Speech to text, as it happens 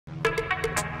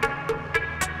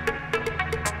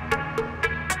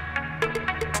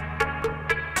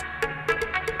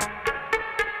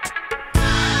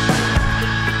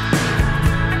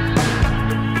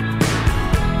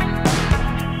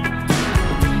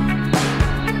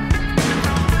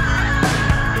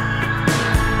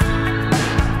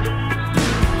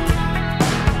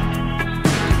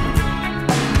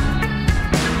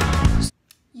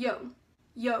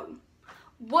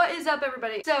up,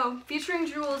 everybody? So, Featuring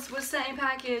Jewels was sent a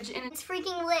package, and It's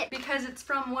freaking lit. because it's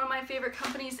from one of my favorite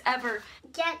companies ever.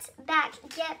 Get back,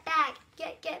 get back,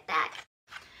 get back.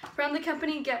 From the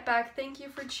company Get Back, thank you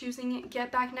for choosing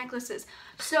Get Back necklaces.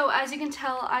 So, as you can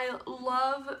tell, I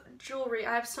love jewelry.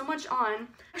 I have so much on. I'm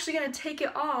actually gonna take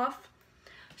it off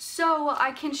so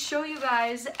I can show you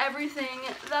guys everything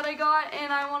that I got,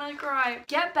 and I wanna cry.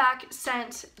 Get Back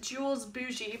sent Jules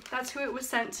Bougie. That's who it was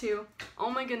sent to.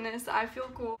 Oh my goodness, I feel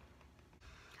cool.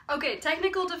 Okay,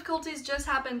 technical difficulties just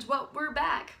happened, but we're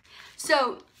back.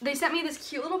 So, they sent me this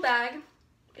cute little bag.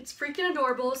 It's freaking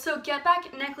adorable. So Get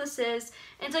Back necklaces,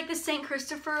 it's like the St.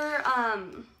 Christopher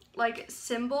like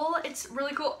symbol. It's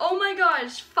really cool. Oh my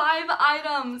gosh, 5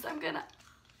 items.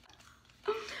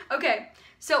 Okay,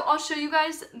 so I'll show you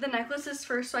guys the necklaces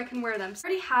first so I can wear them. I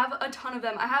already have a ton of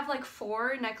them. I have like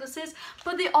 4 necklaces,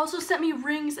 but they also sent me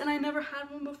rings and I never had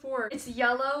one before. It's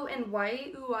yellow and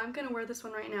white. Ooh, I'm gonna wear this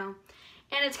one right now.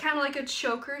 And it's kind of like a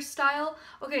choker style.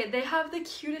 Okay, they have the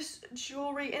cutest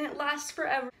jewelry and it lasts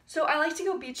forever. So I like to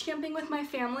go beach camping with my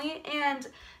family, and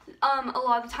a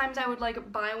lot of the times I would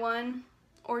like buy 1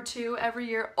 or 2 every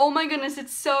year. Oh my goodness,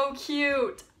 it's so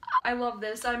cute. I love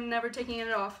this. I'm never taking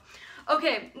it off.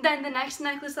 Okay, then the next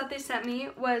necklace that they sent me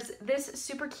was this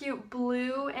super cute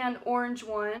blue and orange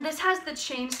one. This has the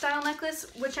chain style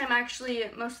necklace, which I'm actually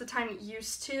most of the time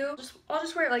used to. I'll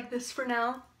just wear it like this for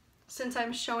now, since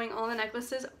I'm showing all the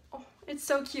necklaces. Oh, it's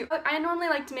so cute. I normally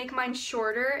like to make mine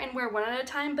shorter and wear 1 at a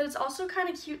time, but it's also kind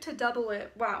of cute to double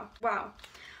it. Wow, wow.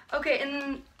 Okay, and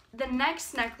then the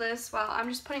next necklace, wow, I'm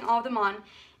just putting all of them on,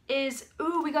 is,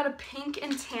 ooh, we got a pink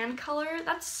and tan color.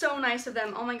 That's so nice of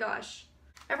them. Oh my gosh.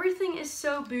 Everything is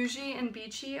so bougie and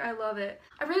beachy. I love it.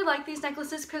 I really like these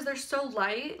necklaces because they're so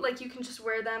light. Like, you can just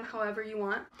wear them however you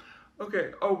want.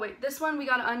 Okay, oh. Wait, this one we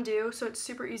gotta undo, so it's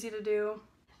super easy to do.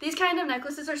 These kind of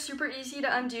necklaces are super easy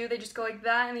to undo. They just go like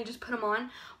that and you just put them on.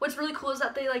 What's really cool is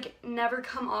that they like never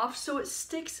come off, so it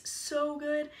sticks so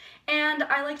good. And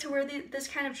I like to wear this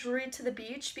kind of jewelry to the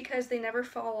beach because they never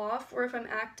fall off, or if I'm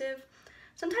active.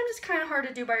 Sometimes it's kind of hard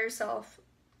to do by yourself.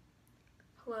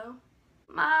 Hello?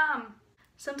 Mom!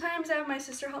 Sometimes I have my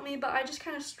sister help me, but I just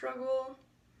kind of struggle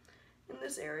in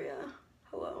this area.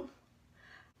 Hello?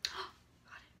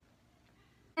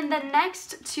 And the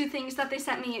next 2 things that they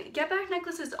sent me, Get Back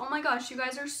necklaces, oh my gosh, you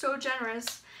guys are so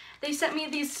generous. They sent me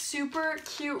these super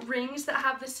cute rings that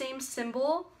have the same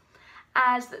symbol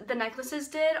as the necklaces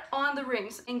did on the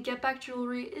rings. And Get Back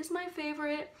jewelry is my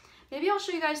favorite. Maybe I'll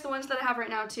show you guys the ones that I have right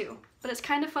now too. But it's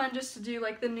kind of fun just to do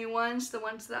like the new ones, the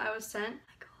ones that I was sent. Oh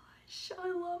my gosh,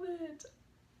 I love it.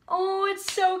 Oh,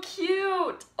 it's so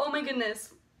cute. Oh my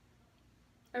goodness.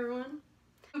 Everyone?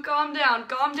 Calm down,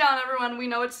 everyone. We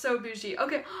know it's so bougie.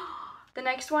 Okay, the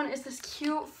next one is this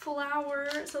cute flower.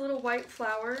 It's a little white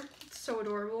flower. It's so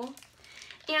adorable.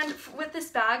 And with this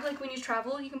bag, like when you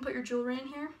travel, you can put your jewelry in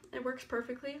here. It works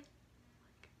perfectly.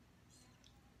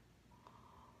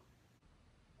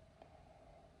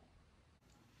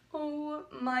 Oh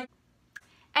my.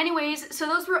 Anyways, so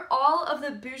those were all of the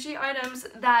bougie items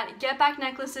that Get Back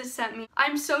necklaces sent me.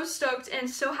 I'm so stoked and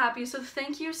so happy, so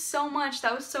thank you so much.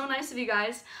 That was so nice of you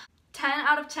guys. 10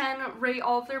 out of 10 rate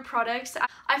all of their products.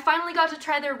 I finally got to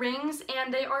try their rings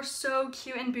and they are so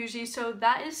cute and bougie, so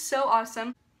that is so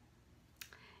awesome.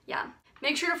 Yeah.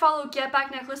 Make sure to follow Get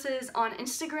Back necklaces on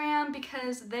Instagram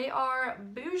because they are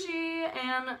bougie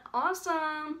and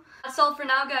awesome. That's all for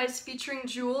now, guys. Featuring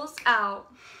Jewels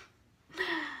out.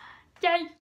 Yay!